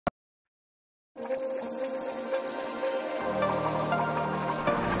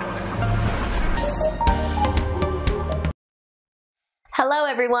Hello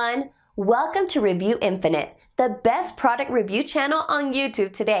everyone! Welcome to Review Infinite, the best product review channel on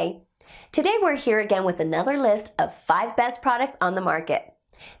YouTube today. Today we're here again with another list of 5 best products on the market.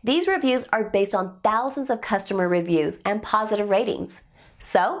 These reviews are based on thousands of customer reviews and positive ratings.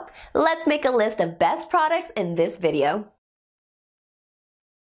 So, let's make a list of best products in this video.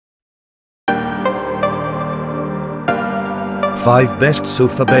 Five best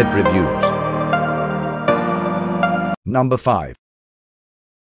sofa bed reviews. Number 5.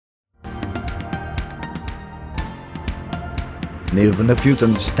 Nirvana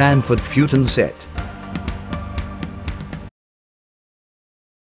Futon Stanford Futon Set.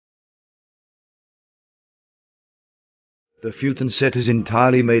 The futon set is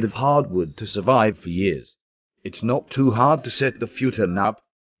entirely made of hardwood to survive for years. It's not too hard to set the futon up.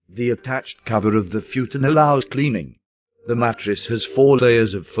 The attached cover of the futon allows cleaning. The mattress has 4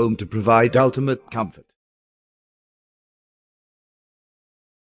 layers of foam to provide ultimate comfort.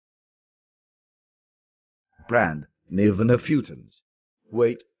 Brand, Nirvana Futons.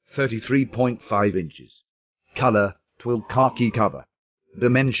 Weight, 33.5 inches. Color, twill khaki cover.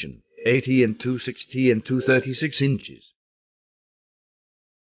 Dimension, 80 and 260 and 236 inches.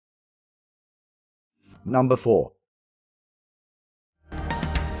 Number 4.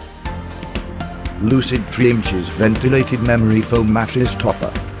 Lucid 3 inches ventilated memory foam mattress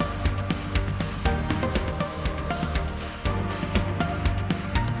topper.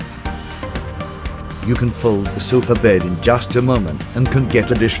 You can fold the sofa bed in just a moment and can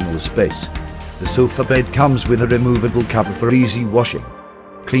get additional space. The sofa bed comes with a removable cover for easy washing.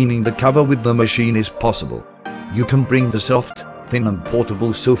 Cleaning the cover with the machine is possible. You can bring the soft, thin and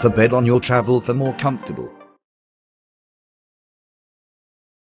portable sofa bed on your travel for more comfortable.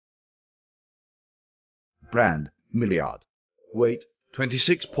 Brand, Milliard. Weight,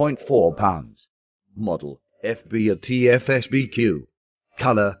 26.4 pounds. Model, FBA-TFSBQ.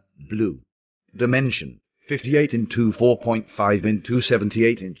 Color, blue. Dimension, 58 in 4.5 in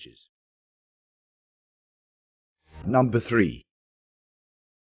 278 inches. Number 3.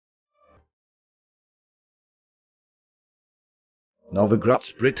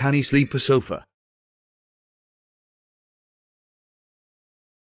 Novogratz Brittany Sleeper Sofa.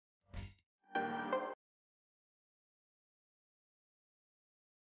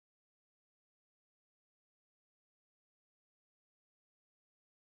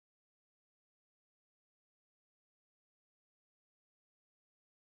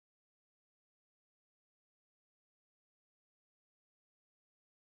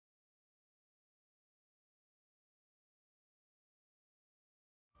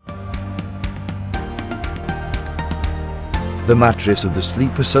 The mattress of the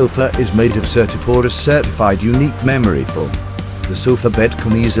sleeper sofa is made of Certiporous certified unique memory foam. The sofa bed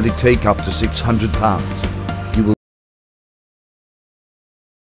can easily take up to 600 pounds. You will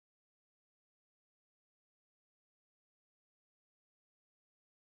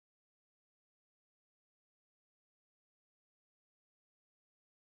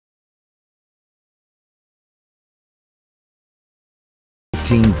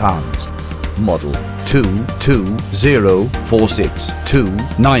 £15. Model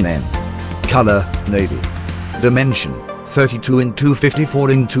 2204629N. Color, navy. Dimension, 32 in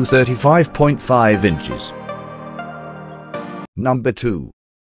 254 in 235.5 inches. Number 2.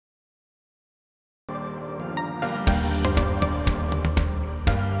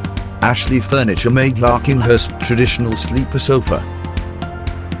 Ashley Furniture made Larkinhurst traditional sleeper sofa.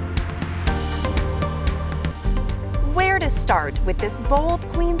 To start with this bold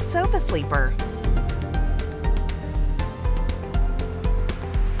queen sofa sleeper.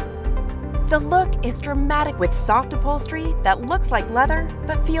 The look is dramatic with soft upholstery that looks like leather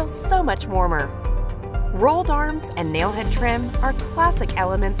but feels so much warmer. Rolled arms and nailhead trim are classic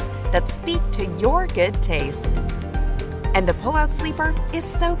elements that speak to your good taste. And the pull-out sleeper is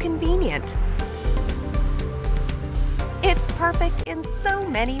so convenient. It's perfect in so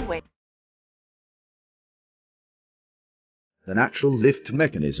many ways. The natural lift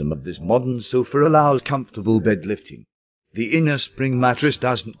mechanism of this modern sofa allows comfortable bed lifting. The inner spring mattress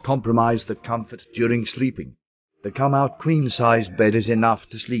doesn't compromise the comfort during sleeping. The come-out queen-size bed is enough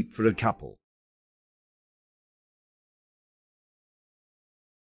to sleep for a couple.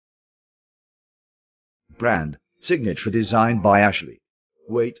 Brand, Signature designed by Ashley.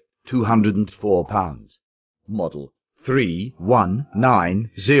 Weight, 204 pounds. Model,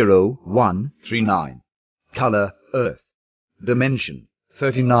 31900139. Color, earth. Dimension,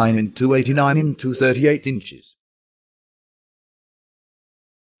 39 in 289 in 238 inches.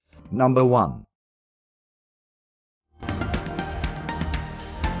 Number 1.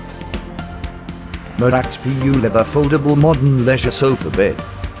 Mirax PU leather foldable modern leisure sofa bed.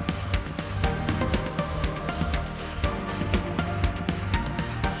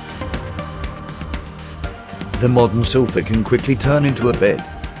 The modern sofa can quickly turn into a bed.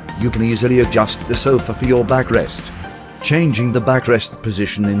 You can easily adjust the sofa for your backrest. Changing the backrest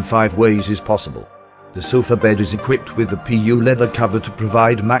position in 5 ways is possible. The sofa bed is equipped with the PU leather cover to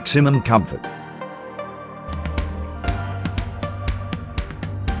provide maximum comfort.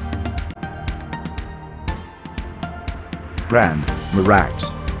 Brand,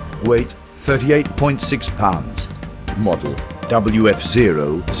 Mirax. Weight, 38.6 pounds. Model,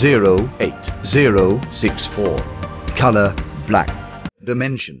 WF008064. Color, black.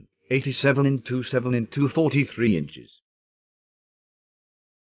 Dimension, 87 x 7 x 43 inches.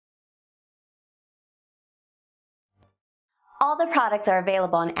 All the products are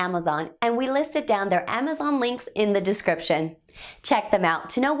available on Amazon, and we listed down their Amazon links in the description. Check them out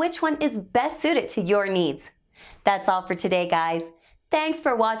to know which one is best suited to your needs. That's all for today, guys. Thanks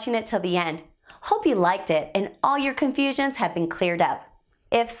for watching it till the end. Hope you liked it and all your confusions have been cleared up.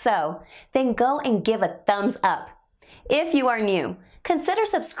 If so, then go and give a thumbs up. If you are new, consider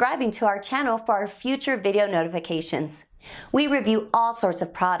subscribing to our channel for our future video notifications. We review all sorts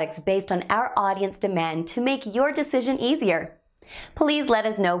of products based on our audience demand to make your decision easier. Please let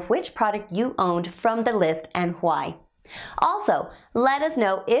us know which product you owned from the list and why. Also, let us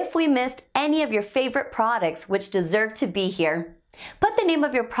know if we missed any of your favorite products which deserve to be here. Put the name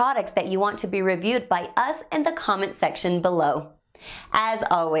of your products that you want to be reviewed by us in the comment section below. As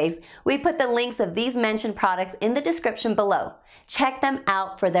always, we put the links of these mentioned products in the description below. Check them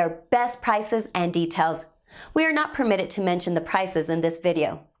out for their best prices and details. We are not permitted to mention the prices in this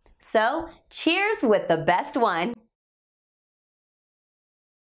video. So, cheers with the best one!